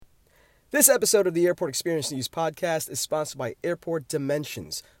This episode of the Airport Experience News podcast is sponsored by Airport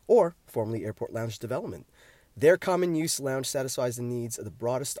Dimensions, or formerly Airport Lounge Development. Their common use lounge satisfies the needs of the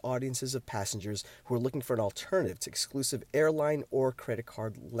broadest audiences of passengers who are looking for an alternative to exclusive airline or credit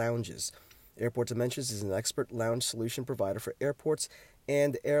card lounges. Airport Dimensions is an expert lounge solution provider for airports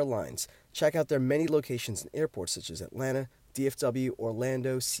and airlines. Check out their many locations in airports such as Atlanta, DFW,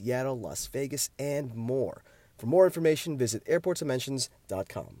 Orlando, Seattle, Las Vegas, and more. For more information, visit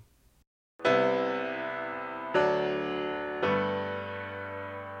airportdimensions.com.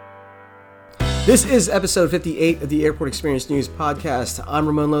 This is episode 58 of the Airport Experience News podcast. I'm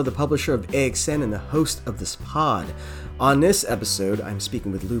Ramon Lowe, the publisher of AXN and the host of this pod. On this episode, I'm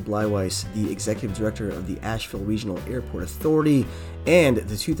speaking with Lou Bleiweiss, the executive director of the Asheville Regional Airport Authority and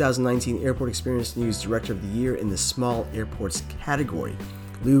the 2019 Airport Experience News Director of the Year in the Small Airports category.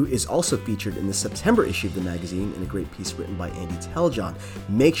 Lou is also featured in the September issue of the magazine in a great piece written by Andy Teljohn.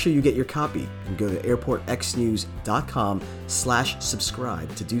 Make sure you get your copy and go to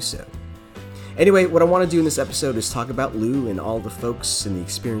airportxnews.com/subscribe to do so. Anyway, what I want to do in this episode is talk about Lou and all the folks and the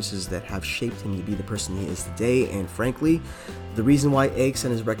experiences that have shaped him to be the person he is today, and frankly, the reason why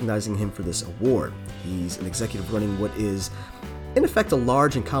AXN is recognizing him for this award. He's an executive running what is, in effect, a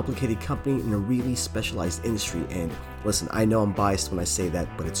large and complicated company in a really specialized industry, and listen, I know I'm biased when I say that,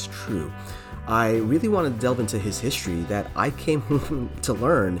 but it's true. I really want to delve into his history that I came home to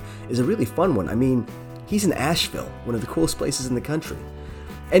learn is a really fun one. I mean, he's in Asheville, one of the coolest places in the country.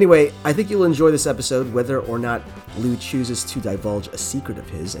 Anyway, I think you'll enjoy this episode, whether or not Lou chooses to divulge a secret of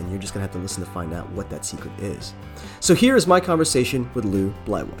his, and you're just going to have to listen to find out what that secret is. So here is my conversation with Lou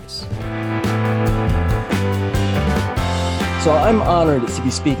Bleiweiss. So I'm honored to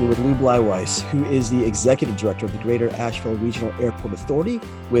be speaking with Lou Bleiweiss, who is the executive director of the Greater Asheville Regional Airport Authority,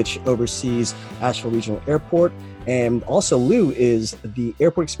 which oversees Asheville Regional Airport. And also Lou is the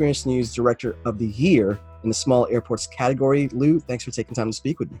Airport Experience News Director of the Year in the Small Airports category. Lou, thanks for taking time to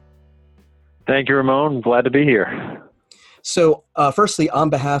speak with me. Thank you, Ramon. Glad to be here. So firstly, on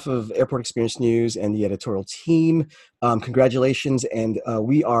behalf of Airport Experience News and the editorial team, congratulations. And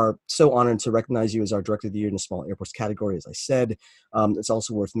we are so honored to recognize you as our Director of the Year in the Small Airports category, as I said. It's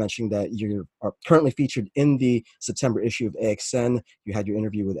also worth mentioning that you are currently featured in the September issue of AXN. You had your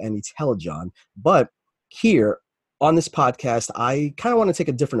interview with Andy Teljohn. But here, on this podcast, I kind of want to take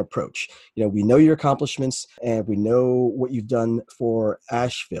a different approach. You know, we know your accomplishments and we know what you've done for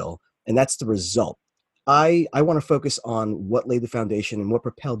Asheville, and that's the result. I want to focus on what laid the foundation and what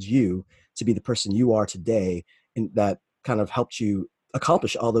propelled you to be the person you are today, and that kind of helped you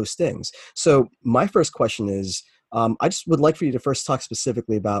accomplish all those things. So my first question is, I just would like for you to first talk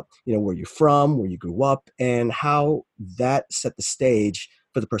specifically about, you know, where you're from, where you grew up, and how that set the stage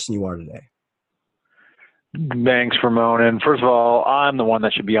for the person you are today. Thanks, Ramon. And first of all, I'm the one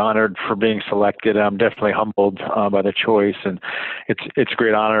that should be honored for being selected. I'm definitely humbled by the choice, and it's a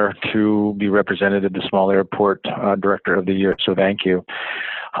great honor to be represented at the Small Airport Director of the Year. So thank you.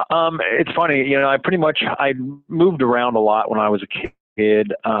 It's funny, you know, I moved around a lot when I was a kid.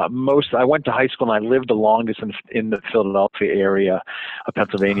 I went to high school and I lived the longest in the Philadelphia area of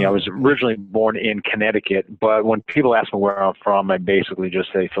Pennsylvania. I was originally born in Connecticut, but when people ask me where I'm from, I basically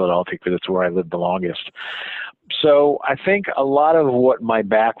just say Philadelphia because it's where I lived the longest. So I think a lot of what my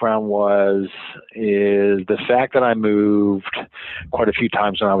background is the fact that I moved quite a few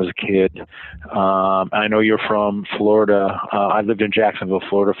times when I was a kid. I know you're from Florida. I lived in Jacksonville,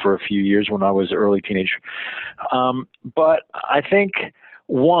 Florida for a few years when I was early teenager. But I think,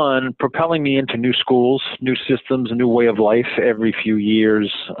 one, propelling me into new schools, new systems, a new way of life every few years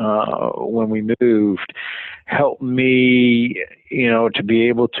when we moved helped me, you know, to be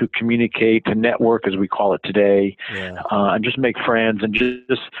able to communicate, to network, as we call it today, and just make friends and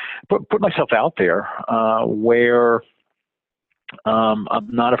just put myself out there where I'm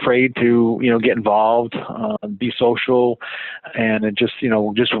not afraid to, you know, get involved, be social, and it just, you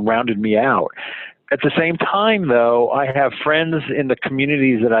know, just rounded me out. At the same time, though, I have friends in the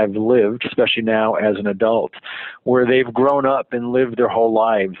communities that I've lived, especially now as an adult, where they've grown up and lived their whole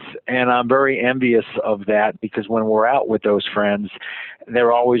lives. And I'm very envious of that because when we're out with those friends,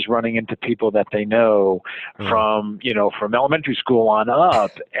 they're always running into people that they know from elementary school on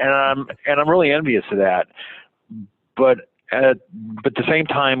up. And I'm really envious of that. But but at the same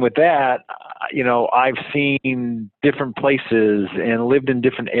time with that, I've seen different places and lived in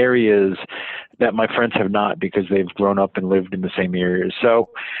different areas that my friends have not, because they've grown up and lived in the same areas. So,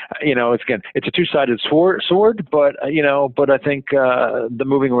 it's a two-sided sword, but I think the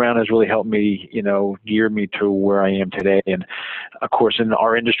moving around has really helped me, gear me to where I am today. And of course, in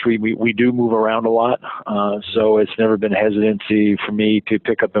our industry, we do move around a lot. So it's never been a hesitancy for me to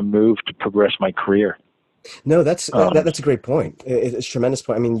pick up and move to progress my career. No, that's a great point. It's a tremendous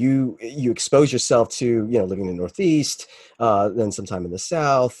point. I mean, you expose yourself to living in the Northeast, then sometime in the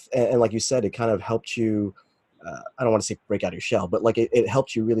South, and like you said, it kind of helped you. I don't want to say break out of your shell, but like it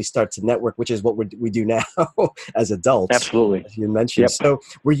helped you really start to network, which is what we do now as adults. Absolutely. As you mentioned. Yep. So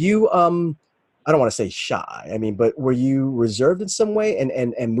were you? I don't want to say shy. I mean, but were you reserved in some way,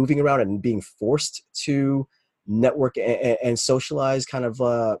 and moving around and being forced to network and socialize kind of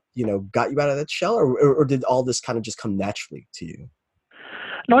got you out of that shell, or did all this kind of just come naturally to you?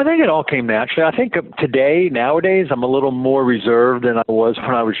 No, I think it all came naturally. I think nowadays, I'm a little more reserved than I was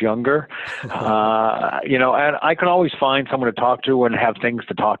when I was younger. And I can always find someone to talk to and have things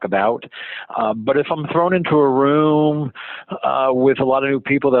to talk about. But if I'm thrown into a room with a lot of new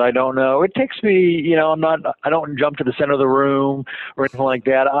people that I don't know, it takes me, I don't jump to the center of the room or anything like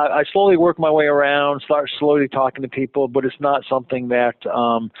that. I slowly work my way around, start slowly talking to people, but it's not something that,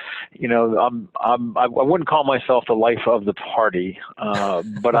 I wouldn't call myself the life of the party.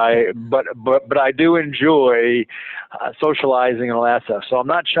 But I do enjoy socializing and all that stuff. So I'm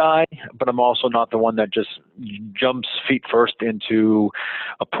not shy, but I'm also not the one that just jumps feet first into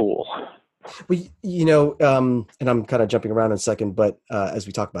a pool. Well, and I'm kind of jumping around in a second, but as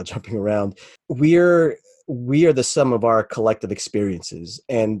we talk about jumping around, we are the sum of our collective experiences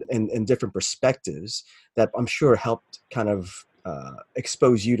and different perspectives that I'm sure helped kind of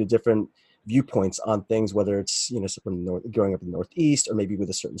expose you to different viewpoints on things, whether it's growing up in the Northeast or maybe with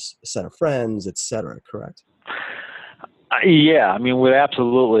a certain set of friends, etc. Correct? Yeah, I mean,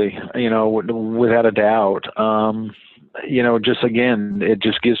 absolutely, without a doubt. Just again, it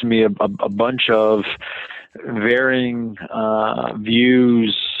just gives me a bunch of varying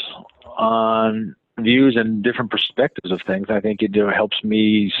views and different perspectives of things. I think it helps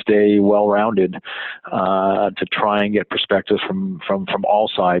me stay well-rounded to try and get perspectives from all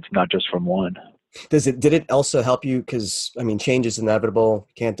sides, not just from one. Did it also help you? Because I mean, change is inevitable;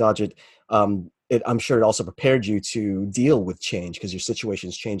 you can't dodge it. I'm sure it also prepared you to deal with change because your situation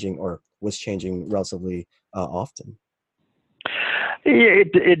is changing or was changing relatively often.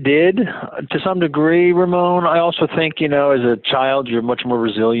 It did to some degree, Ramon. I also think, as a child, you're much more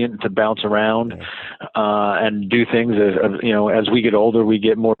resilient to bounce around and do things. As we get older, we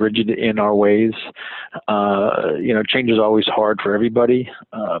get more rigid in our ways. Change is always hard for everybody.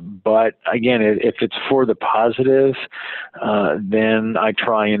 But again, if it's for the positive, then I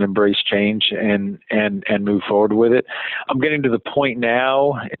try and embrace change and move forward with it. I'm getting to the point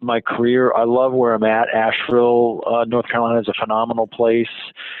now in my career. I love where I'm at. Asheville, North Carolina is a phenomenal place.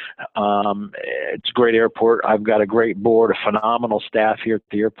 It's a great airport. I've got a great board, a phenomenal staff here at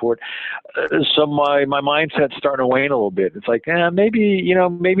the airport. So my mindset's starting to wane a little bit. It's like,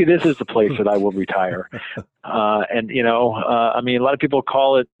 maybe this is the place that I will retire. I mean, a lot of people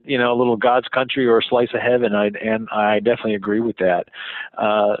call it, a little God's country or a slice of heaven. And I definitely agree with that.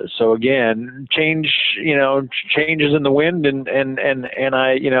 So again, change is in the wind, and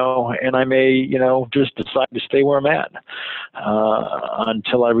I may, just decide to stay where I'm at,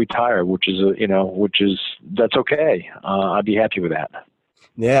 until I retire, that's okay. I'd be happy with that.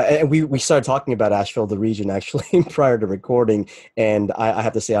 Yeah, and we started talking about Asheville, the region, actually prior to recording, and I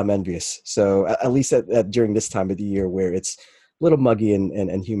have to say I'm envious. So at least during this time of the year where it's a little muggy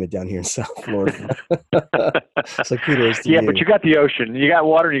and humid down here in South Florida. So kudos to you. Yeah, but you got the ocean. You got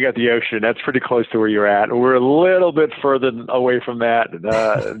water and you got the ocean. That's pretty close to where you're at. We're a little bit further away from that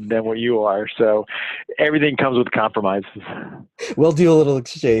than what you are. So everything comes with compromises. We'll do a little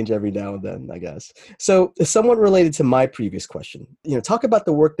exchange every now and then, I guess. So somewhat related to my previous question, talk about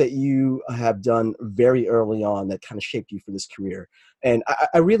the work that you have done very early on that kind of shaped you for this career. And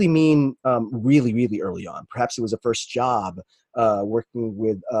I really mean really, really early on. Perhaps it was a first job, working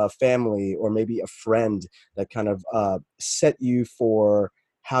with a family or maybe a friend that kind of set you for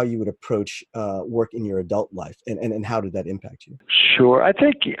how you would approach work in your adult life, and how did that impact you? Sure. I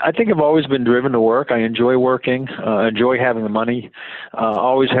think I've always been driven to work. I enjoy working, enjoy having the money,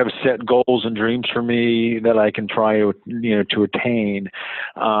 always have set goals and dreams for me that I can try to attain.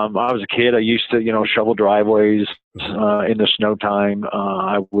 I was a kid. I used to, shovel driveways, In the snow time.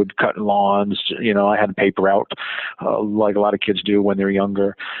 I would cut lawns. I had a paper out, like a lot of kids do when they're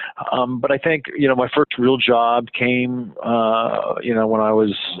younger. But I think, my first real job came, when I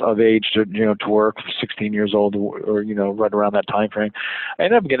was of age to work, 16 years old, or, right around that time frame. I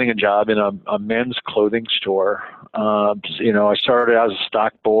ended up getting a job in a men's clothing store. I started as a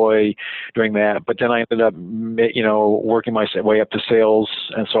stock boy doing that, but then I ended up, working my way up to sales.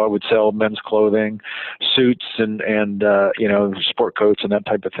 And so I would sell men's clothing, suits, and sport coats and that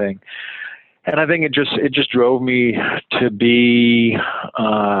type of thing. And I think it just drove me to be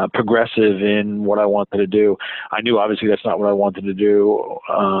progressive in what I wanted to do. I knew obviously that's not what I wanted to do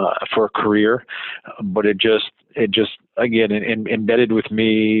for a career, but it just again embedded with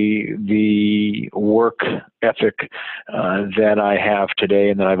me the work ethic that I have today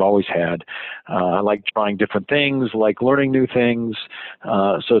and that I've always had. I like trying different things, like learning new things.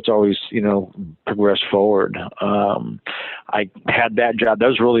 So it's always progressed forward. I had that job. That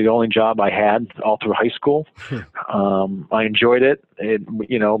was really the only job I had all through high school. I enjoyed it. It,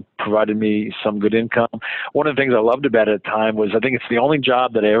 provided me some good income. One of the things I loved about it at the time was I think it's the only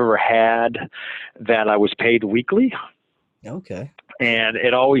job that I ever had that I was paid weekly. Okay. And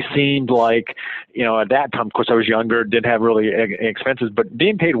it always seemed like, at that time, of course, I was younger, didn't have really expenses, but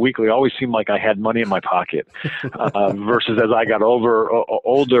being paid weekly always seemed like I had money in my pocket. Versus as I got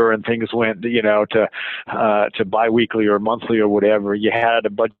older and things went, to biweekly or monthly or whatever, you had to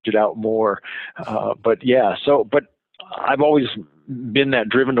budget out more. But I've always been that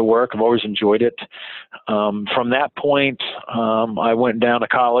driven to work. I've always enjoyed it. From that point, I went down to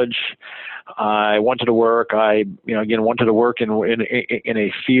college. I wanted to work. I wanted to work in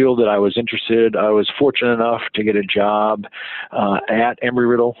a field that I was interested. I was fortunate enough to get a job at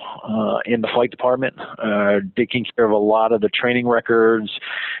Embry-Riddle in the flight department, taking care of a lot of the training records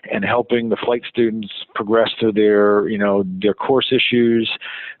and helping the flight students progress through their course issues.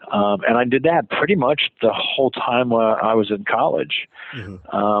 And I did that pretty much the whole time I was in college.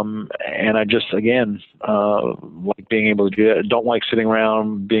 Mm-hmm. And I just, again, like being able to do it. Don't like sitting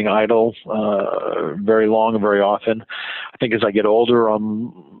around being idle very long and very often. I think as I get older,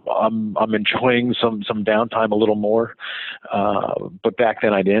 I'm enjoying some downtime a little more. But back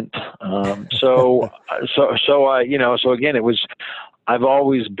then I didn't. So again, I've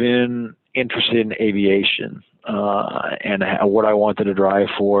always been interested in aviation. And what I wanted to drive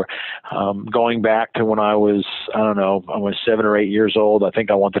for. Going back to when I was 7 or 8 years old, I think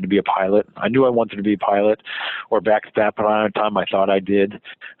I wanted to be a pilot. I knew I wanted to be a pilot, or back at that time I thought I did.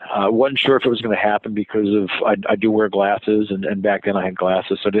 Wasn't sure if it was going to happen because I do wear glasses, and back then I had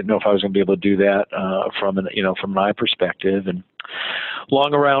glasses, so I didn't know if I was going to be able to do that from an eye perspective. And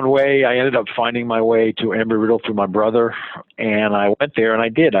long around way, I ended up finding my way to Embry-Riddle through my brother, and I went there, and I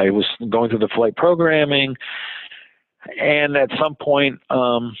did. I was going through the flight programming, and at some point,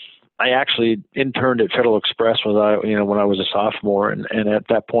 I actually interned at Federal Express when I was a sophomore, and at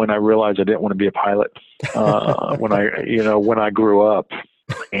that point, I realized I didn't want to be a pilot when I grew up.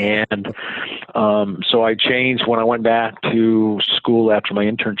 And so I changed when I went back to school after my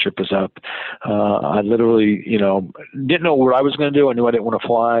internship was up. I literally, didn't know what I was going to do. I knew I didn't want to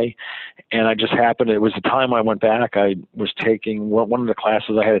fly. And I just happened, it was the time I went back, I was taking, one of the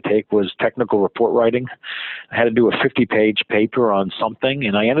classes I had to take was technical report writing. I had to do a 50-page paper on something.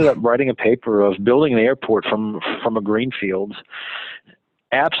 And I ended up writing a paper of building an airport from a green field.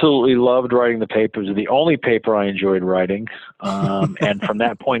 Absolutely loved writing the papers. The only paper I enjoyed writing. And from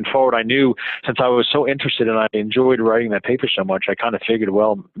that point forward, I knew, since I was so interested and I enjoyed writing that paper so much, I kind of figured,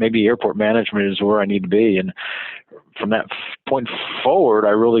 well, maybe airport management is where I need to be. And from that point forward,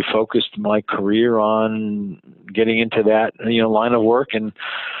 I really focused my career on getting into that, line of work. And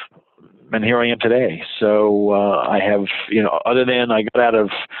here I am today. So I have, other than I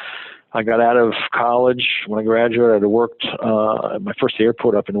got out of college when I graduated. I worked at my first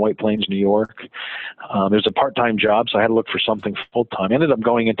airport up in White Plains, New York. There's a part-time job, so I had to look for something full-time. I ended up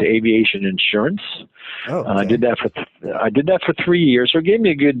going into aviation insurance. Oh, okay. I did that for 3 years. So it gave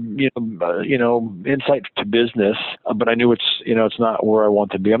me a good, insight to business. But I knew it's not where I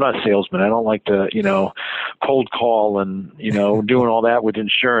want to be. I'm not a salesman. I don't like to, cold call and doing all that with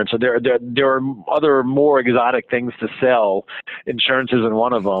insurance. So there are other more exotic things to sell. Insurance isn't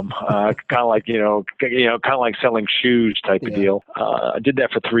one of them. Kind of like selling shoes type of deal. I did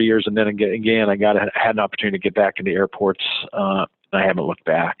that for 3 years, and then again, I had an opportunity to get back into airports. I haven't looked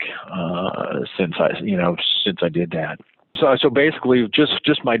back since I did that. So basically,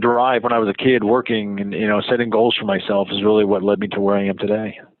 just my drive when I was a kid, working and setting goals for myself is really what led me to where I am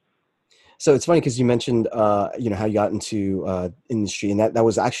today. So it's funny because you mentioned, how you got into industry, and that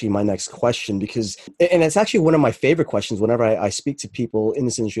was actually my next question because, and it's actually one of my favorite questions whenever I speak to people in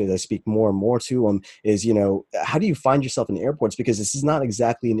this industry that I speak more and more to them is, how do you find yourself in airports? Because this is not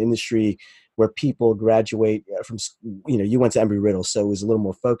exactly an industry where people graduate from, you went to Embry-Riddle, so it was a little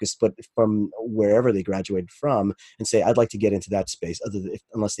more focused, but from wherever they graduated from and say, I'd like to get into that space,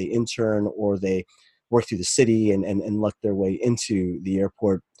 unless they intern or they work through the city and luck their way into the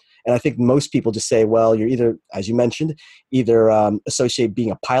airport. And I think most people just say, well, you're either, as you mentioned, either associate being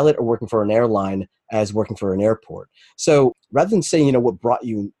a pilot or working for an airline as working for an airport. So rather than saying, what brought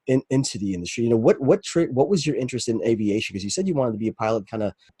you into the industry, what was your interest in aviation? Because you said you wanted to be a pilot, kind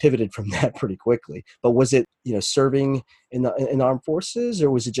of pivoted from that pretty quickly. But was it, serving in the armed forces,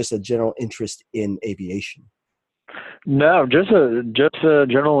 or was it just a general interest in aviation? No, just a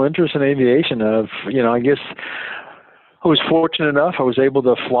general interest in aviation. I guess I was fortunate enough. I was able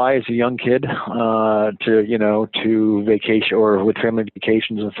to fly as a young kid to vacation or with family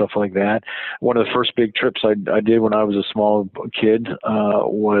vacations and stuff like that. One of the first big trips I did when I was a small kid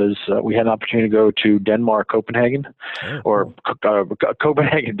was we had an opportunity to go to Denmark, Copenhagen,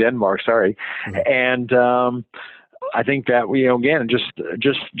 Copenhagen, Denmark. Sorry, and I think that again, just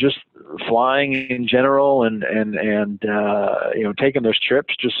flying in general and taking those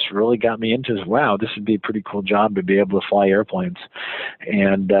trips just really got me into, wow, this would be a pretty cool job to be able to fly airplanes.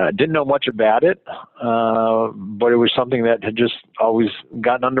 And didn't know much about it, but it was something that had just always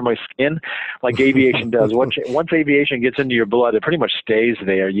gotten under my skin, like aviation does. Once aviation gets into your blood, it pretty much stays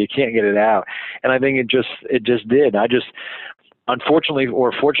there. You can't get it out. And I think it just did. Unfortunately,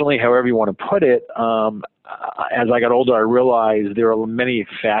 or fortunately, however you want to put it, as I got older, I realized there are many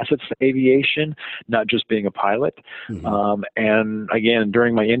facets to aviation, not just being a pilot. Mm-hmm. And again,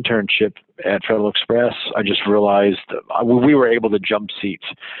 during my internship at Federal Express, I just realized we were able to jump seats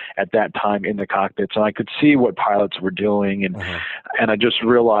at that time in the cockpits, and I could see what pilots were doing, and I just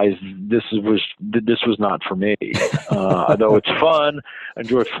realized this was not for me. Although it's fun, I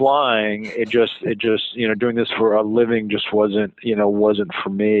enjoy flying, it just doing this for a living just wasn't for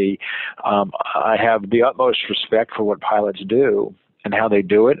me. I have the utmost respect for what pilots do and how they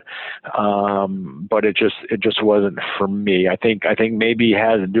do it, but it just wasn't for me. I think maybe it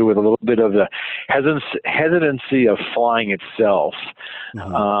has to do with a little bit of the hesitancy of flying itself.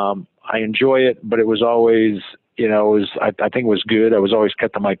 Mm-hmm. I enjoy it, but it was always, I think it was good. I was always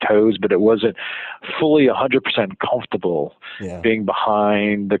kept on my toes, but it wasn't fully 100% comfortable being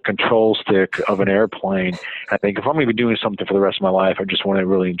behind the control stick of an airplane. I think if I'm going to be doing something for the rest of my life, I just want to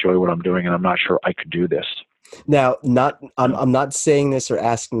really enjoy what I'm doing, and I'm not sure I could do this. Now, I'm not saying this or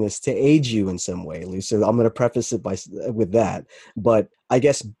asking this to aid you in some way, Lou. So I'm going to preface it with that. But I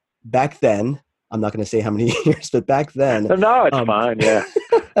guess back then, I'm not going to say how many years, but back then, no, it's fine. Yeah.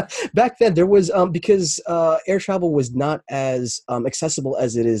 Back then, there was because air travel was not as accessible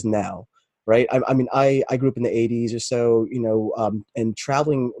as it is now. Right. I mean, I grew up in the 80s or so, and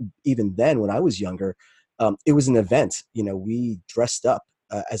traveling even then when I was younger, it was an event. We dressed up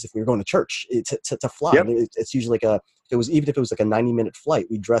as if we were going to church to fly. Yep. It's usually even if it was like a 90-minute flight,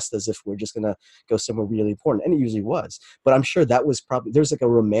 we dressed as if we're just going to go somewhere really important. And it usually was. But I'm sure that was there's like a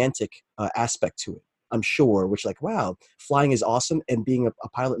romantic aspect to it, I'm sure, which wow, flying is awesome. And being a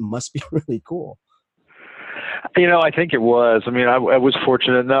pilot must be really cool. I think it was. I mean, I was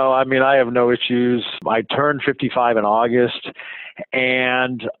fortunate. No, I mean, I have no issues. I turned 55 in August,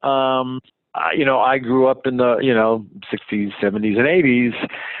 and I grew up in the 60s, 70s, and 80s.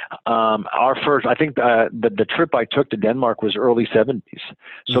 Our first, I think, the trip I took to Denmark was early 70s,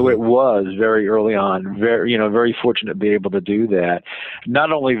 so it was very early on. Very fortunate to be able to do that.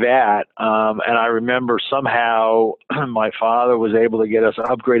 Not only that, and I remember somehow my father was able to get us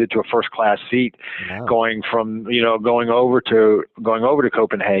upgraded to a first class seat, going over to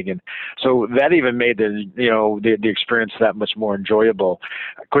Copenhagen. So that even made the experience that much more enjoyable.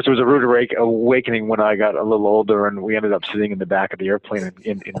 Of course, it was a rude awakening when I got a little older, and we ended up sitting in the back of the airplane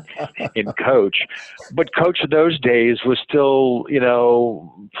in coach. But coach of those days was still,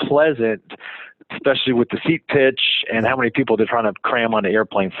 pleasant, especially with the seat pitch and how many people they're trying to cram on the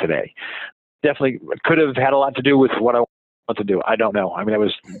airplanes today. Definitely could have had a lot to do with what I want to do. I don't know. I mean, it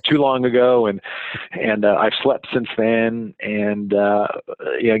was too long ago, and I've slept since then. And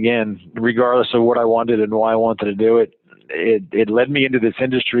again, regardless of what I wanted and why I wanted to do it, it led me into this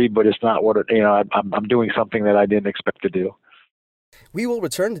industry, but it's not what I'm doing something that I didn't expect to do. We will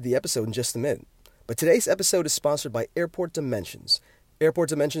return to the episode in just a minute, but today's episode is sponsored by Airport Dimensions. Airport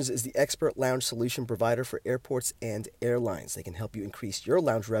Dimensions is the expert lounge solution provider for airports and airlines. They can help you increase your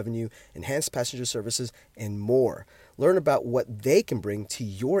lounge revenue, enhance passenger services, and more. Learn about what they can bring to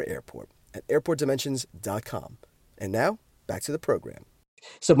your airport at airportdimensions.com. And now, back to the program.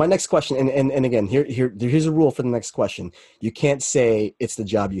 So my next question, and again, here's a rule for the next question. You can't say it's the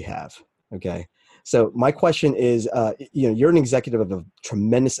job you have, okay? So my question is, you're an executive of a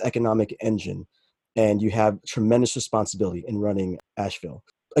tremendous economic engine, and you have tremendous responsibility in running Asheville.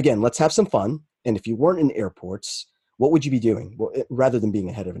 Again, let's have some fun. And if you weren't in airports, what would you be doing rather than being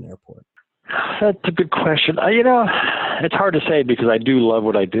a head of an airport? That's a good question. It's hard to say because I do love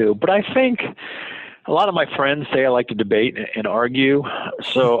what I do, but I think a lot of my friends say I like to debate and argue.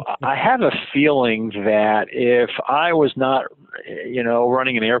 So I have a feeling that if I was not,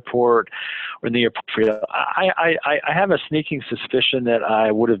 running an airport or in the airport field, I have a sneaking suspicion that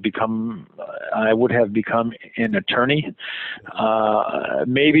I would have become an attorney,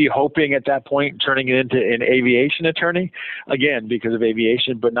 maybe hoping at that point turning it into an aviation attorney, again, because of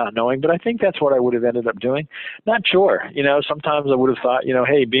aviation, but not knowing. But I think that's what I would have ended up doing. Not sure. Sometimes I would have thought,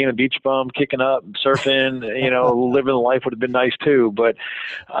 hey, being a beach bum, kicking up, surfing, living the life would have been nice too. But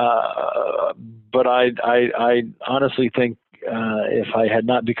I honestly think if I had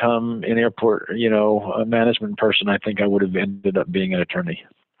not become an airport, a management person, I think I would have ended up being an attorney.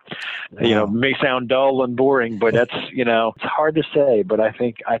 Wow. May sound dull and boring, but that's, it's hard to say, but I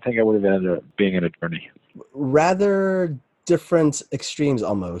think I would have ended up being an attorney. Rather different extremes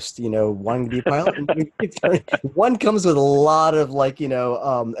almost, wanting to be a pilot. One comes with a lot of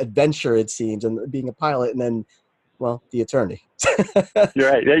adventure, it seems, and being a pilot, and then, well, the attorney. You're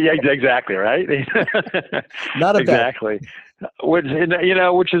right. Yeah, exactly. Right. Not a exactly.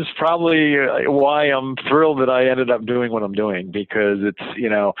 Which is probably why I'm thrilled that I ended up doing what I'm doing, because it's,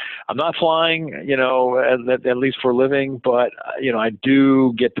 I'm not flying, at least for a living, but, I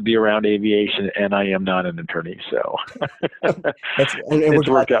do get to be around aviation, and I am not an attorney. So it's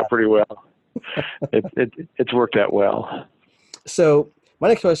worked out pretty well. It's worked out well. So my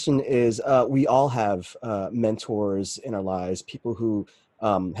next question is, we all have mentors in our lives, people who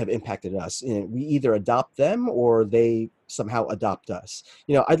have impacted us. We either adopt them or they somehow adopt us.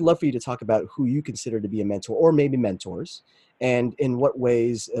 I'd love for you to talk about who you consider to be a mentor, or maybe mentors, and in what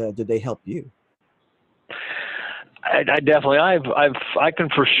ways did they help you? I definitely, I can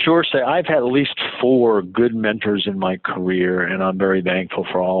for sure say I've had at least 4 good mentors in my career, and I'm very thankful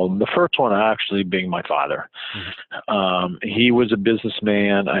for all of them. The first one actually being my father. Mm-hmm. He was a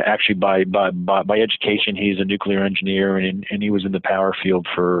businessman. Actually, by education, he's a nuclear engineer, and he was in the power field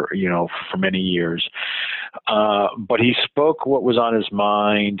for many years. But he spoke what was on his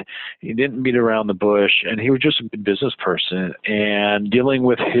mind. He didn't beat around the bush, and he was just a good business person. And dealing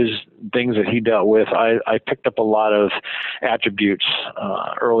with his things that he dealt with, I picked up a lot of attributes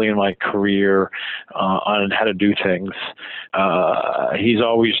early in my career on how to do things. He's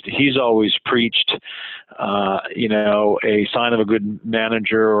always preached, a sign of a good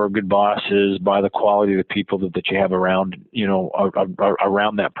manager or a good boss is by the quality of the people that you have around,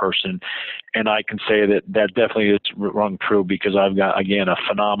 around that person. And I can say that definitely is rung true, because I've got, again, a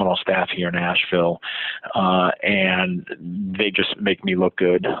phenomenal staff here in Asheville, and they just make me look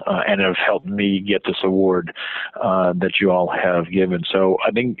good, and have helped me get this award that you all have given. So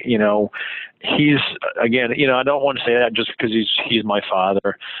I think, he's, again, I don't want to say that just because he's my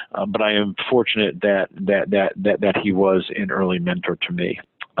father, but I am fortunate that he was an early mentor to me.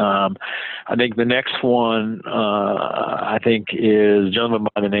 I think the next one, is a gentleman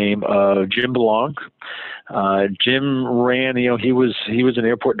by the name of Jim DeLong. Jim ran, he was an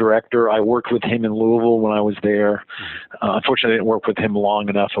airport director. I worked with him in Louisville when I was there. Unfortunately, I didn't work with him long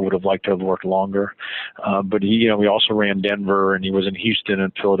enough. I would have liked to have worked longer. But he also ran Denver, and he was in Houston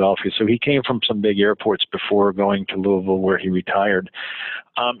and Philadelphia. So he came from some big airports before going to Louisville, where he retired.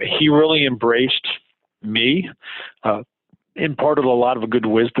 He really embraced me, imparted a lot of good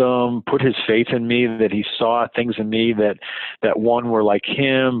wisdom, put his faith in me, that he saw things in me that one were like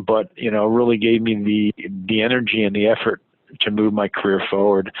him, but, really gave me the energy and the effort to move my career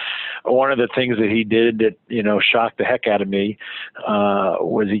forward. One of the things that he did that, shocked the heck out of me,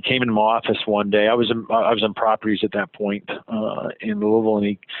 was he came into my office one day. I was in properties at that point, in Louisville,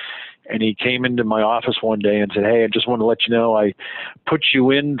 and he came into my office one day and said, "Hey, I just want to let you know, I put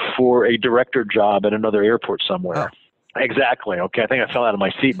you in for a director job at another airport somewhere." Oh. Exactly. Okay. I think I fell out of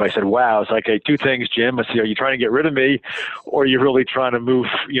my seat, but I said, "Wow." It's like, "Hey, 2 things, Jim." I said, "Are you trying to get rid of me, or are you really trying to move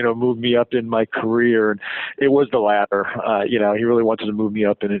me up in my career?" And it was the latter. He really wanted to move me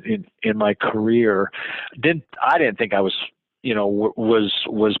up in my career. I didn't think I was,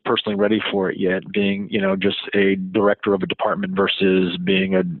 was personally ready for it yet, being, just a director of a department versus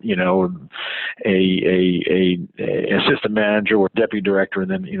being a assistant manager or deputy director,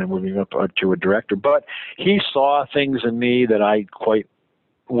 and then, moving up to a director. But he saw things in me that I quite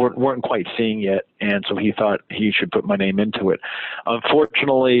weren't quite seeing yet, and so he thought he should put my name into it.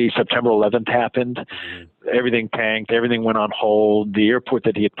 Unfortunately, September 11th happened. Everything tanked. Everything went on hold. The airport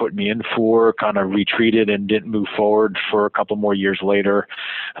that he had put me in for kind of retreated and didn't move forward for a couple more years later.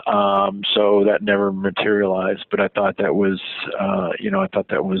 So that never materialized. But I thought that was,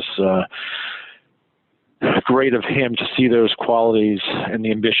 great of him to see those qualities and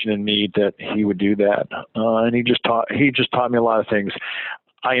the ambition in me that he would do that. And he just taught me a lot of things.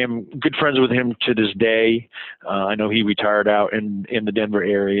 I am good friends with him to this day. I know he retired out in the Denver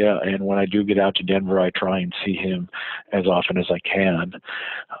area, and when I do get out to Denver, I try and see him as often as I can.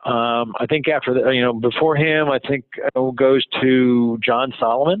 I think after that, before him, I think goes to John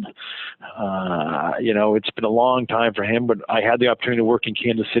Solomon. It's been a long time for him, but I had the opportunity to work in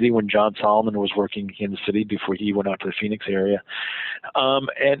Kansas City when John Solomon was working in Kansas City before he went out to the Phoenix area.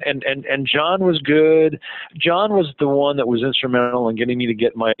 And John was good. John was the one that was instrumental in getting me to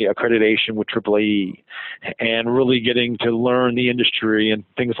get my accreditation with AAAE and really getting to learn the industry and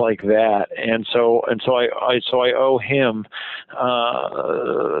things like that. And so I owe him,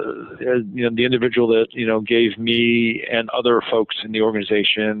 the individual that, gave me and other folks in the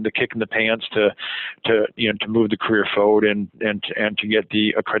organization the kick in the pants to move the career forward and to get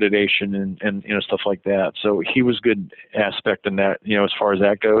the accreditation and stuff like that. So he was good aspect in that, as far as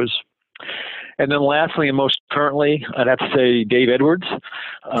that goes. And then lastly, and most currently, I'd have to say Dave Edwards,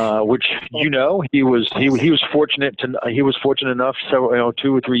 which he was fortunate enough 2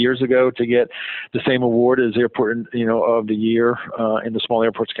 or 3 years ago to get the same award as Airport of the Year in the small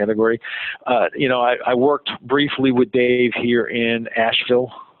airports category. I worked briefly with Dave here in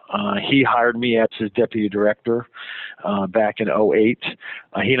Asheville. He hired me as his deputy director back in 2008.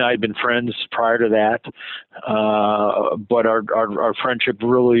 He and I had been friends prior to that, but our friendship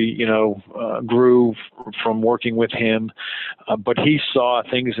really, grew from working with him. But he saw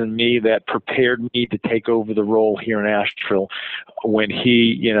things in me that prepared me to take over the role here in Asheville when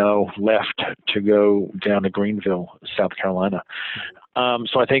he, left to go down to Greenville, South Carolina.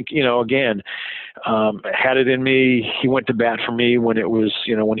 So I think, again, had it in me. He went to bat for me when it was,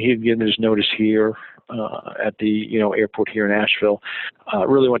 when he had given his notice here at the, airport here in Asheville.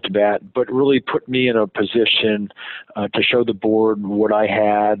 Really went to bat, but really put me in a position to show the board what I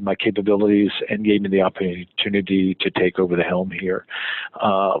had, my capabilities, and gave me the opportunity to take over the helm here.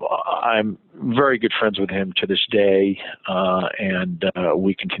 I'm very good friends with him to this day, and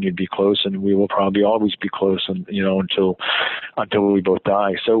we continue to be close, and we will probably always be close, and until we both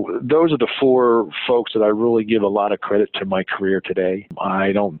die. So those are the 4 folks that I really give a lot of credit to my career today.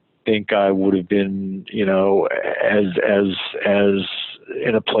 I don't think I would have been, as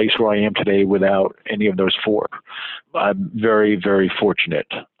in a place where I am today without any of those 4. I'm very, very fortunate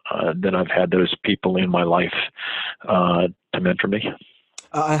that I've had those people in my life to mentor me.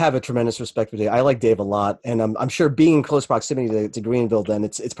 I have a tremendous respect for Dave. I like Dave a lot, and I'm sure being in close proximity to Greenville, then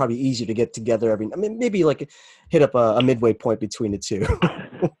it's probably easier to get together maybe like hit up a midway point between the two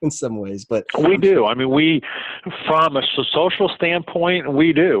in some ways. But we do. We from a social standpoint,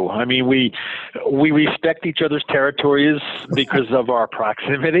 we do. We respect each other's territories because of our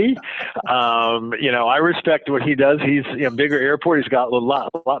proximity. I respect what he does. He's bigger airport. He's got a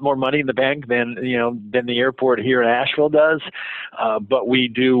lot more money in the bank than the airport here in Asheville does. But we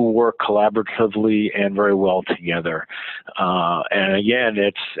do work collaboratively and very well together. And again,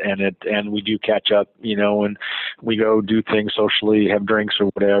 and we do catch up, and we go do things socially, have drinks or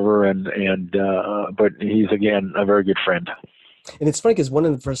whatever. But he's, again, a very good friend. And it's funny because one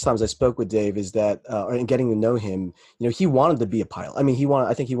of the first times I spoke with Dave is that, and getting to know him, he wanted to be a pilot. I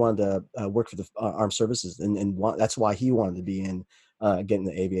think he wanted to work for the armed services, and that's why he wanted to be in getting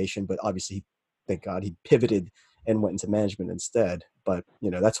the aviation. But obviously, thank God, he pivoted and went into management instead. But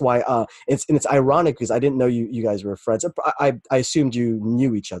that's why it's ironic because I didn't know you guys were friends. I assumed you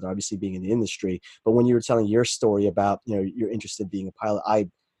knew each other, obviously being in the industry. But when you were telling your story about you're interested in being a pilot,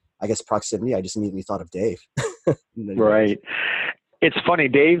 I guess proximity, I just immediately thought of Dave. Right. It's funny,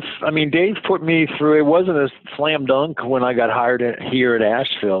 Dave put me through. It wasn't a slam dunk when I got hired here at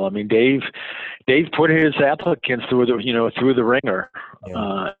Asheville. Dave put his applicants through the ringer.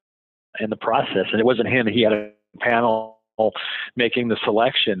 Yeah. In the process, and it wasn't him. He had a panel making the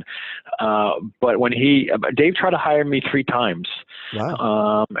selection. But when Dave tried to hire me 3 times.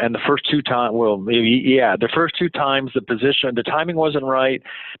 Wow. And the first 2 times, the first 2 times the timing wasn't right.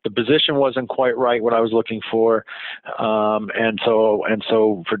 The position wasn't quite right, what I was looking for. And so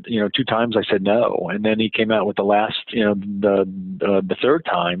for, 2 times I said no. And then he came out with the last, the third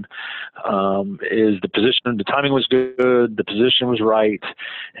time, is the timing was good. The position was right,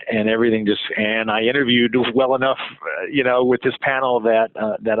 and everything and I interviewed well enough, with this panel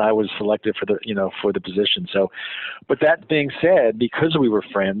that I was selected for the position. So, but that being said, because we were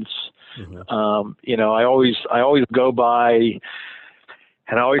friends, I always go by.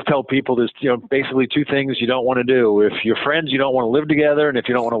 And I always tell people there's, basically two things you don't want to do. If you're friends, you don't want to live together, and if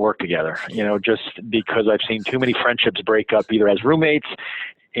you don't want to work together, just because I've seen too many friendships break up either as roommates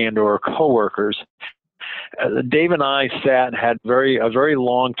and or coworkers. Dave and I sat and had a very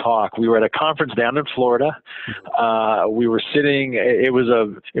long talk. We were at a conference down in Florida. We were sitting. It was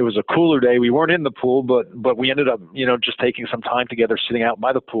a cooler day. We weren't in the pool, but we ended up just taking some time together, sitting out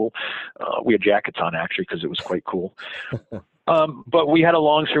by the pool. We had jackets on actually because it was quite cool. But we had a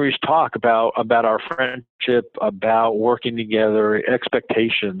long, serious talk about our friendship, about working together,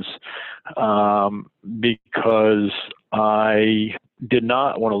 expectations, because I did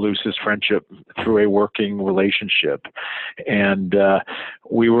not want to lose this friendship through a working relationship, and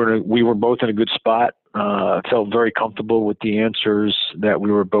we were both in a good spot. Felt very comfortable with the answers that we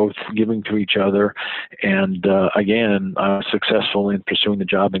were both giving to each other, and again, I was successful in pursuing the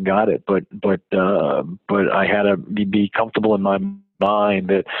job and got it. But I had to be comfortable in my mind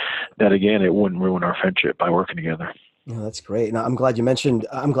that again, it wouldn't ruin our friendship by working together. Yeah, that's great. Now, I'm glad you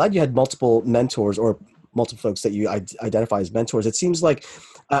had multiple mentors or multiple folks that you identify as mentors. It seems like,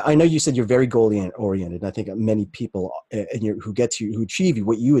 I know you said you're very goal oriented, and I think many people who achieve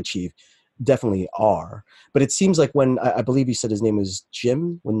what you achieve definitely are. But it seems like when, I believe you said his name was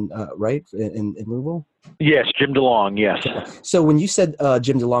Jim, right, in Louisville? Yes, Jim DeLong, yes. So when you said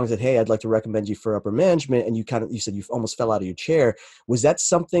Jim DeLong said, hey, I'd like to recommend you for upper management, and you said you almost fell out of your chair, was that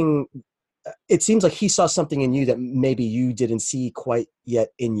something? It seems like he saw something in you that maybe you didn't see quite yet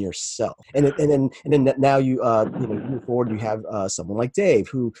in yourself. And then now you move forward, you have someone like Dave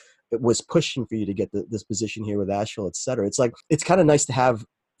who was pushing for you to get this position here with Asheville, et cetera. It's like, it's kind of nice to have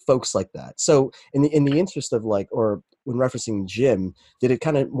folks like that. So in the interest of or when referencing Jim, did it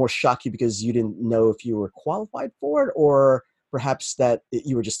kind of more shock you because you didn't know if you were qualified for it, or perhaps that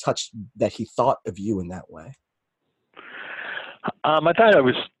you were just touched that he thought of you in that way? I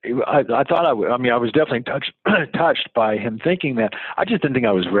was definitely touched by him thinking that. I just didn't think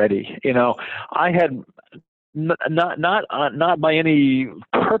I was ready. I had not by any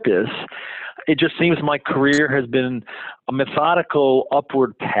purpose. It just seems my career has been a methodical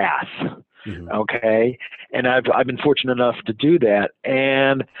upward path. Mm-hmm. Okay. And I've been fortunate enough to do that.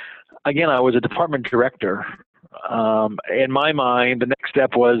 And again, I was a department director. In my mind, the next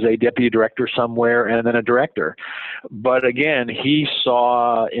step was a deputy director somewhere and then a director. But again, he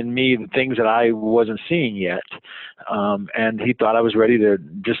saw in me the things that I wasn't seeing yet. And he thought I was ready to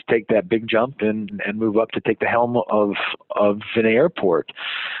just take that big jump and move up to take the helm of an airport.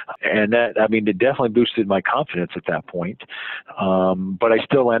 And that, it definitely boosted my confidence at that point. But I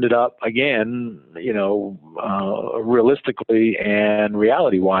still ended up, again, realistically and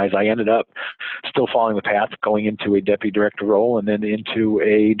reality-wise, I ended up still following the path, going into a deputy director role and then into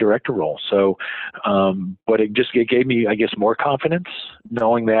a director role. So, but it gave me, I guess, more confidence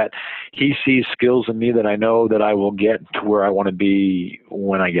knowing that he sees skills in me that I know that I will get to where I want to be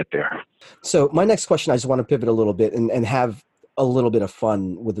when I get there. So my next question, I just want to pivot a little bit and have a little bit of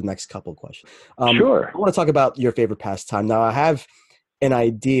fun with the next couple of questions. Sure. I want to talk about your favorite pastime. Now, I have an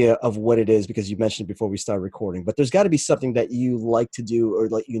idea of what it is because you mentioned it before we started recording, but there's got to be something that you like to do or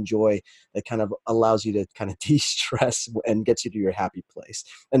that you enjoy that kind of allows you to kind of de-stress and gets you to your happy place.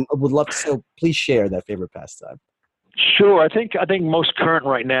 And I would love to, so please share that favorite pastime. Sure. I think most current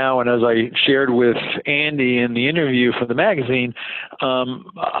right now, and as I shared with Andy in the interview for the magazine,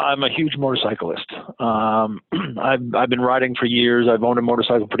 I'm a huge motorcyclist. I've been riding for years. I've owned a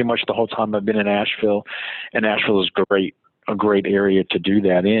motorcycle pretty much the whole time I've been in Asheville, and Asheville is great. A great area to do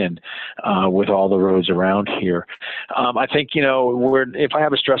that in, with all the roads around here. I think, if I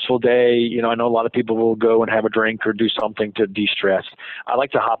have a stressful day, I know a lot of people will go and have a drink or do something to de-stress. I like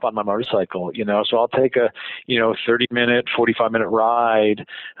to hop on my motorcycle, so I'll take a, 30-minute, 45-minute ride.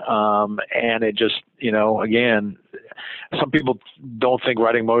 And it just, again, some people don't think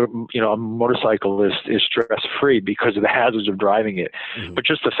riding a motorcycle is stress-free because of the hazards of driving it. Mm-hmm. But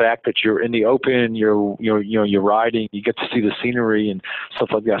just the fact that you're in the open, you're riding, you get to see the scenery and stuff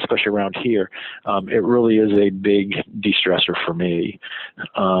like that, especially around here. It really is a big de-stressor for me.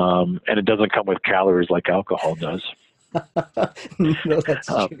 And it doesn't come with calories like alcohol does. No, that's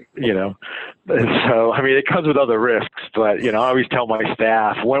true. So it comes with other risks, but I always tell my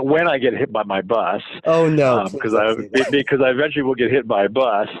staff when I get hit by my bus. Oh no, because I eventually will get hit by a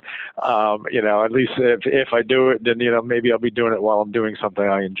bus. At least if I do it, then maybe I'll be doing it while I'm doing something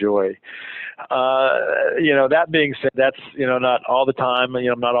I enjoy. That being said, that's not all the time.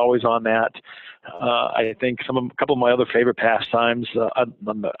 I'm not always on that. I think a couple of my other favorite pastimes.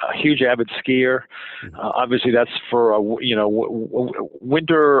 I'm a huge avid skier. Obviously, that's for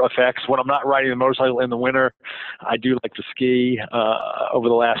winter effects. When I'm not riding the motorcycle in the winter, I do like to ski. Over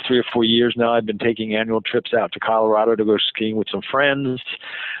the last 3 or 4 years now, I've been taking annual trips out to Colorado to go skiing with some friends,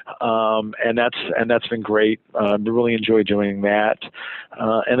 and that's been great. I really enjoy doing that.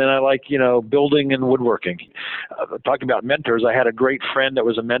 And then I like building and woodworking. Talking about mentors, I had a great friend that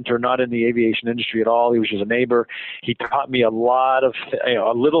was a mentor, not in the aviation industry at all. He was just a neighbor. He taught me a lot of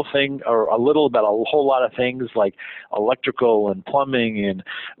a little about a whole lot of things like electrical and plumbing and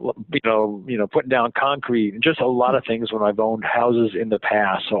putting down concrete and just a lot of things when I've owned houses in the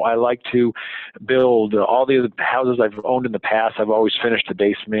past. So I like to build all the houses I've owned in the past. I've always finished the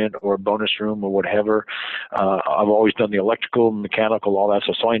basement or a bonus room or whatever. I've always done the electrical, mechanical, all that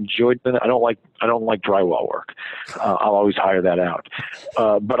stuff. So I enjoyed it. I don't like drywall work. I'll always hire that out.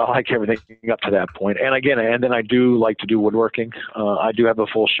 But I like everything up to that point. And then I do like to do woodworking. I do have a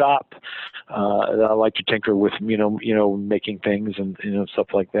full shop. I like to tinker with, making things and, stuff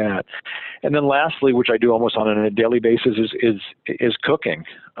like that. And then lastly, which I do almost on a daily basis is cooking.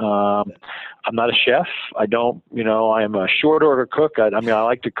 I'm not a chef. I don't, I am a short order cook. I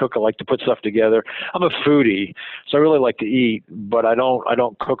like to cook. I like to put stuff together. I'm a foodie, so I really like to eat, but I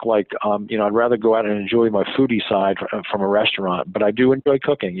don't cook like, I'd rather go out and enjoy my foodie side from a restaurant, but I do enjoy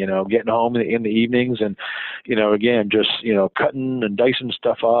cooking, getting home in the evenings and, again, just, cutting and dicing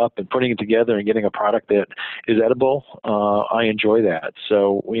stuff up and putting it together and getting a product that is edible. I enjoy that.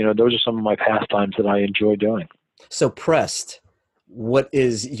 So, those are some of my pastimes that I enjoy doing. So Pressed, what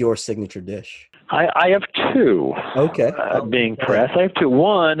is your signature dish? I have two. Okay. Being Pressed, I have two.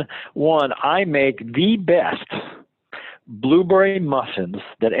 One, I make the best blueberry muffins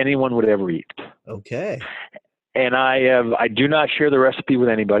that anyone would ever eat. Okay. And I do not share the recipe with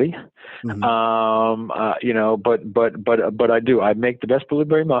anybody. Mm-hmm. But I do. I make the best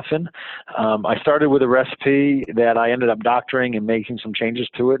blueberry muffin. I started with a recipe that I ended up doctoring and making some changes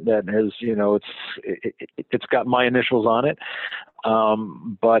to it that has, it's got my initials on it.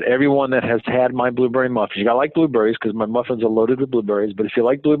 But everyone that has had my blueberry muffins, you gotta like blueberries because my muffins are loaded with blueberries. But if you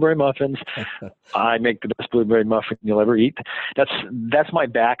like blueberry muffins, I make the best blueberry muffin you'll ever eat. That's my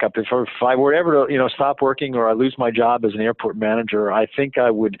backup. If I were ever to stop working or I lose my job as an airport manager, I think I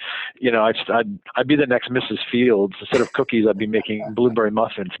would, I'd be the next Mrs. Fields. Instead of cookies, I'd be making blueberry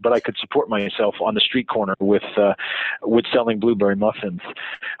muffins. But I could support myself on the street corner with selling blueberry muffins.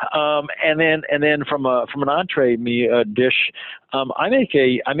 And then from an entree dish. I make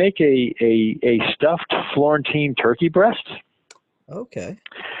a stuffed Florentine turkey breast. Okay.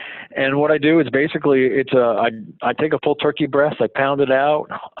 And what I do is basically I take a full turkey breast, I pound it out,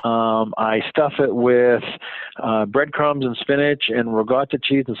 I stuff it with breadcrumbs and spinach and ricotta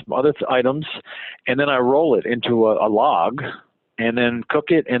cheese and some other items, and then I roll it into a log. And then cook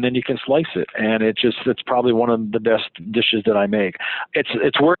it, and then you can slice it, and it's probably one of the best dishes that I make.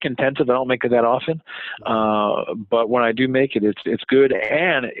 It's work intensive. I don't make it that often, but when I do make it, it's good,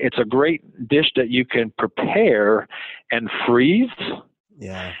 and it's a great dish that you can prepare and freeze.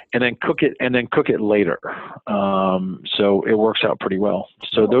 Yeah. And then cook it later. So it works out pretty well.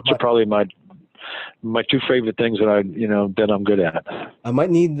 So those are probably my two favorite things that that I'm good at. I might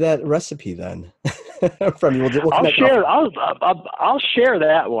need that recipe then. From you. I'll share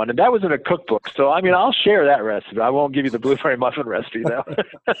that one, and that was in a cookbook. So I'll share that recipe. I won't give you the blueberry muffin recipe though.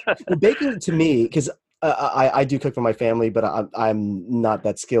 Well, baking to me, because I do cook for my family, but I'm not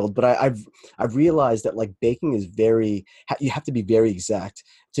that skilled. But I've realized that like baking is you have to be very exact.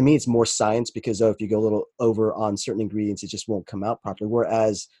 To me, it's more science because if you go a little over on certain ingredients, it just won't come out properly.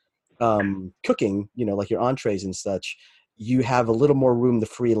 Whereas cooking, like your entrees and such, you have a little more room to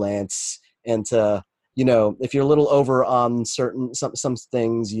freelance and to, if you're a little over on some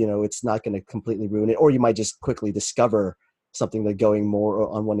things, it's not going to completely ruin it, or you might just quickly discover something that going more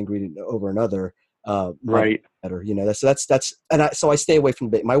on one ingredient over another, right? Better, that's so I stay away from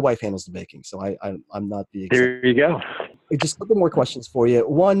baking. My wife handles the baking, so I'm not the. There you go. Just a couple more questions for you.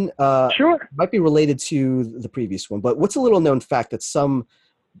 One, sure, might be related to the previous one, but what's a little known fact that some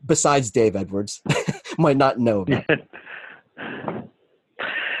besides Dave Edwards might not know about?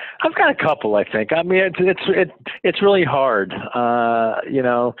 I've got a couple, I think. It's really hard. That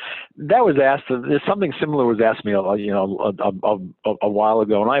was asked. Something similar was asked me, a while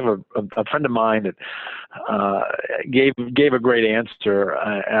ago, and I have a friend of mine that gave a great answer.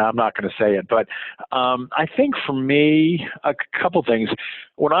 I'm not going to say it, but I think for me, a couple things.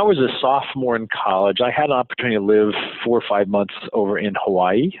 When I was a sophomore in college, I had an opportunity to live 4 or 5 months over in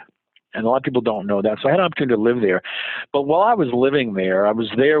Hawaii. And a lot of people don't know that. So I had an opportunity to live there. But while I was living there, I was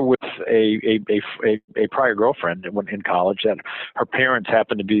there with a prior girlfriend in college that her parents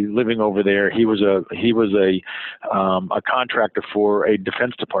happened to be living over there. He was a contractor for a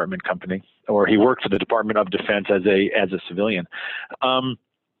Defense Department company, or he worked for the Department of Defense as a civilian.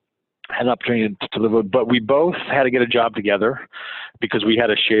 Had an opportunity to live with, but we both had to get a job together because we had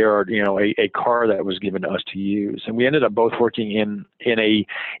to share, a car that was given to us to use. And we ended up both working in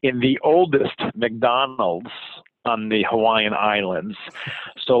the oldest McDonald's on the Hawaiian Islands.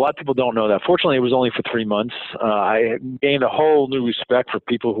 So a lot of people don't know that. Fortunately, it was only for 3 months. I gained a whole new respect for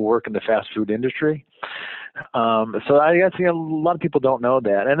people who work in the fast food industry. So I guess, a lot of people don't know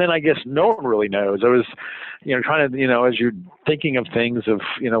that. And then I guess no one really knows. I was, trying to, as you're thinking of things of,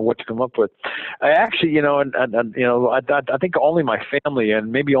 what to come up with. I actually, I think only my family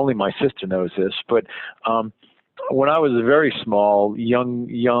and maybe only my sister knows this, but, when I was very small,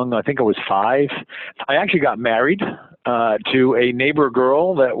 young, I think I was 5, I actually got married to a neighbor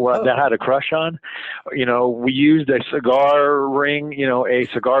girl that had a crush on. We used a cigar ring, a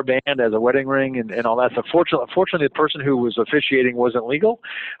cigar band as a wedding ring and all that. So fortunately, the person who was officiating wasn't legal.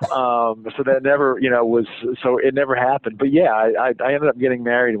 So that never, so it never happened. But yeah, I ended up getting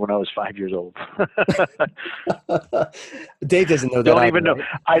married when I was 5 years old. Dave doesn't know that. Don't even know.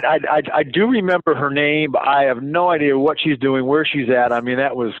 Right? I do remember her name, but I have no idea what she's doing, where she's at. I mean,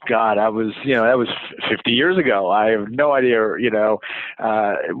 that was 50 years ago. I have no idea,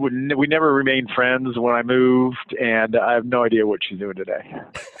 we never remained friends when I moved, and I have no idea what she's doing today.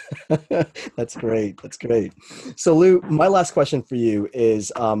 That's great. So Lou, my last question for you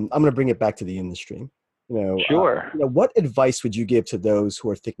is, I'm going to bring it back to the industry. Sure. What advice would you give to those who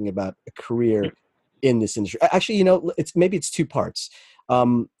are thinking about a career in this industry? Actually, it's 2 parts.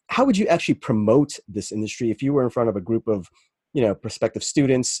 How would you actually promote this industry if you were in front of a group of, prospective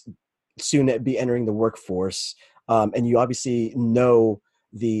students soon to be entering the workforce, and you obviously know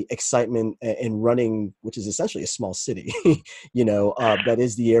the excitement in running, which is essentially a small city, that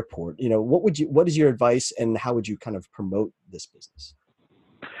is the airport. What is your advice, and how would you kind of promote this business?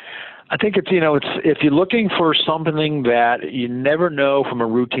 I think it's if you're looking for something that you never know from a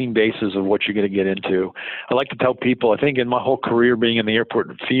routine basis of what you're going to get into. I like to tell people, I think in my whole career being in the airport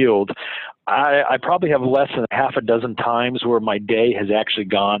field, I probably have less than half a dozen times where my day has actually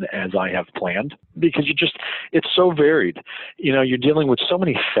gone as I have planned, because it's so varied. You're dealing with so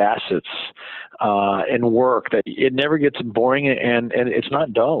many facets in work that it never gets boring, and it's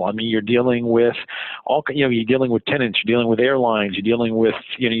not dull. I mean, you're dealing with you're dealing with tenants, you're dealing with airlines, you're dealing with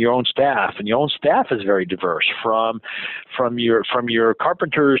your own staff, and your own staff is very diverse from your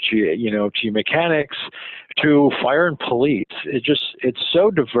carpenters to your mechanics to fire and police. It's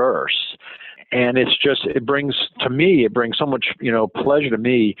so diverse. And it brings so much, pleasure to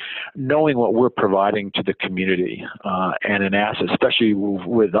me knowing what we're providing to the community, and an asset, especially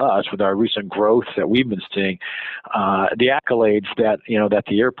with us, with our recent growth that we've been seeing, the accolades that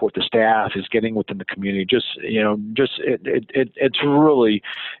the airport, the staff is getting within the community. It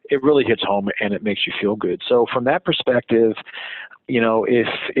really hits home, and it makes you feel good. So from that perspective,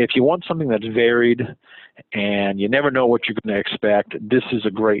 if you want something that's varied and you never know what you're going to expect, this is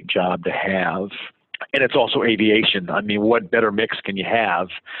a great job to have. And it's also aviation. I mean, what better mix can you have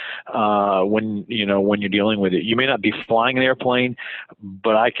when you're dealing with it? You may not be flying an airplane,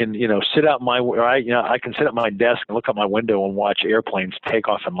 but I can sit at I can sit at my desk and look out my window and watch airplanes take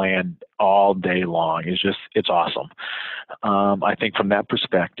off and land all day long. It's awesome. I think from that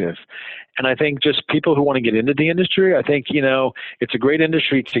perspective. And I think just people who want to get into the industry, I think, it's a great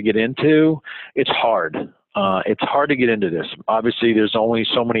industry to get into. It's hard. It's hard to get into this. Obviously, there's only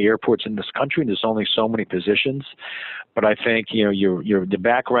so many airports in this country, and there's only so many positions. But I think, your the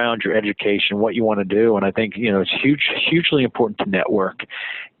background, your education, what you want to do, and I think, it's hugely important to network.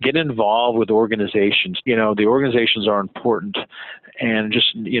 Get involved with organizations. The organizations are important, and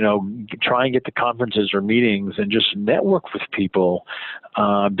just, try and get to conferences or meetings and just network with people,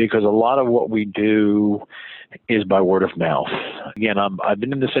 because a lot of what we do is by word of mouth. Again, I've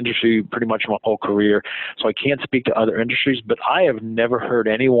been in this industry pretty much my whole career, so I can't speak to other industries, but I have never heard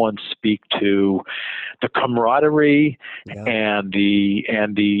anyone speak to the camaraderie and the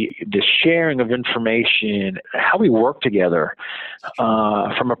sharing of information, how we work together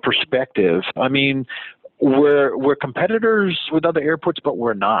from a perspective. I mean, we're competitors with other airports, but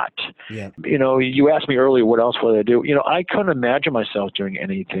we're not. Yeah. You asked me earlier, what else would I do? I couldn't imagine myself doing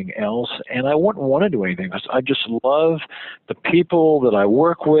anything else, and I wouldn't want to do anything else. I just love the people that I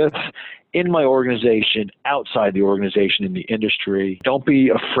work with, in my organization, outside the organization, in the industry. Don't be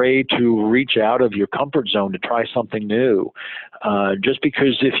afraid to reach out of your comfort zone to try something new. Just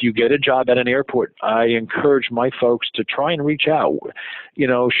because if you get a job at an airport, I encourage my folks to try and reach out,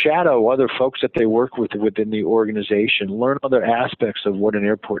 shadow other folks that they work with within the organization, learn other aspects of what an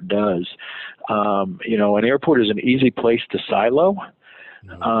airport does. An airport is an easy place to silo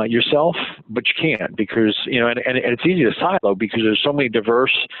yourself, but you can't because, and it's easy to silo because there's so many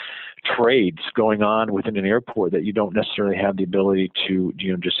diverse trades going on within an airport that you don't necessarily have the ability to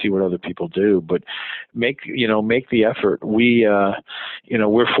just see what other people do, but make the effort.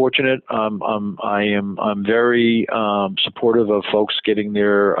 We're fortunate. I'm very supportive of folks getting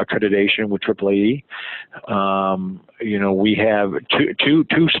their accreditation with AAAE. We have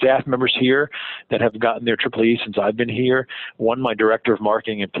two staff members here that have gotten their AAAE since I've been here. One, my director of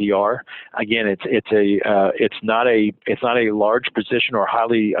marketing and PR. Again, it's not a large position or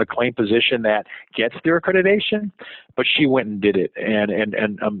highly acclaimed position that gets their accreditation, but she went and did it, and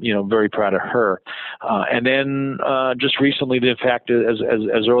I'm very proud of her. And then just recently, in fact, as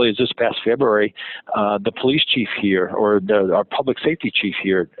early as this past February, the police chief here, or our public safety chief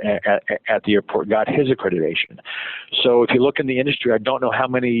here at the airport, got his accreditation. So if you look in the industry, I don't know how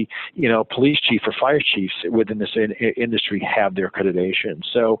many police chief or fire chiefs within this industry have their accreditation.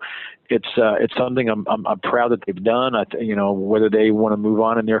 So it's something I'm proud that they've done. Whether they want to move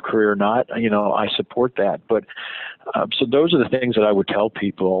on in their career or not, I support that. But so those are the things that I would tell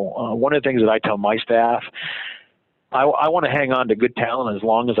people. One of the things that I tell my staff, I want to hang on to good talent as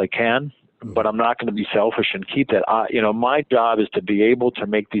long as I can, but I'm not going to be selfish and keep that. My job is to be able to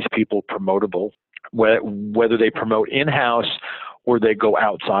make these people promotable, whether they promote in-house or they go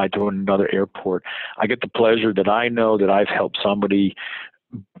outside to another airport. I get the pleasure that I know that I've helped somebody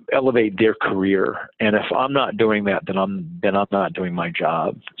elevate their career, and if I'm not doing that, then I'm not doing my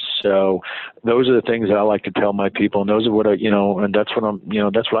job. So those are the things that I like to tell my people, and those are what and that's what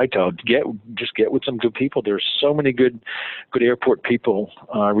that's what I tell. Get with some good people. There's so many good airport people,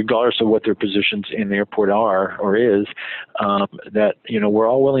 regardless of what their positions in the airport are or is, that we're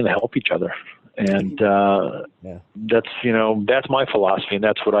all willing to help each other. And that's my philosophy, and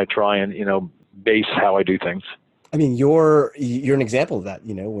that's what I try and base how I do things. I mean, you're an example of that.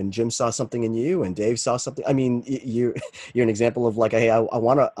 When Jim saw something in you and Dave saw something, I mean, you're an example of like, hey, I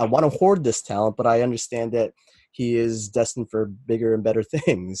want to hoard this talent, but I understand that he is destined for bigger and better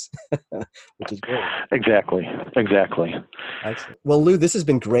things, which is great. Exactly. Excellent. Well, Lou, this has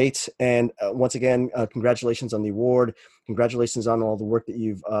been great. And once again, congratulations on the award. Congratulations on all the work that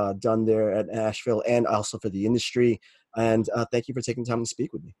you've done there at Asheville and also for the industry. And thank you for taking time to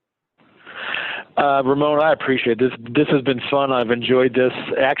speak with me. Ramon, I appreciate this. This has been fun. I've enjoyed this.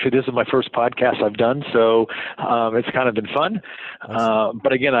 Actually, this is my first podcast I've done, so it's kind of been fun. Awesome.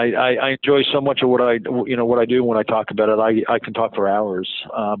 But again, I enjoy so much of what I do when I talk about it. I can talk for hours.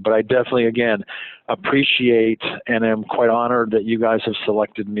 But I definitely, again, appreciate and am quite honored that you guys have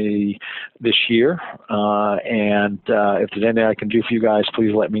selected me this year. And if there's anything I can do for you guys,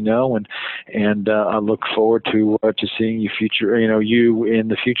 please let me know. And I look forward to seeing you you in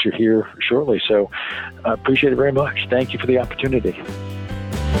the future here shortly. So I appreciate it very much. Thank you for the opportunity.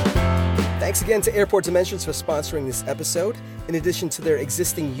 Thanks again to Airport Dimensions for sponsoring this episode. In addition to their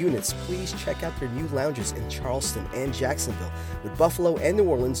existing units, please check out their new lounges in Charleston and Jacksonville, with Buffalo and New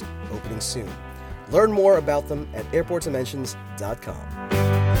Orleans opening soon. Learn more about them at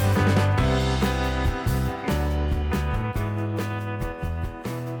airportdimensions.com.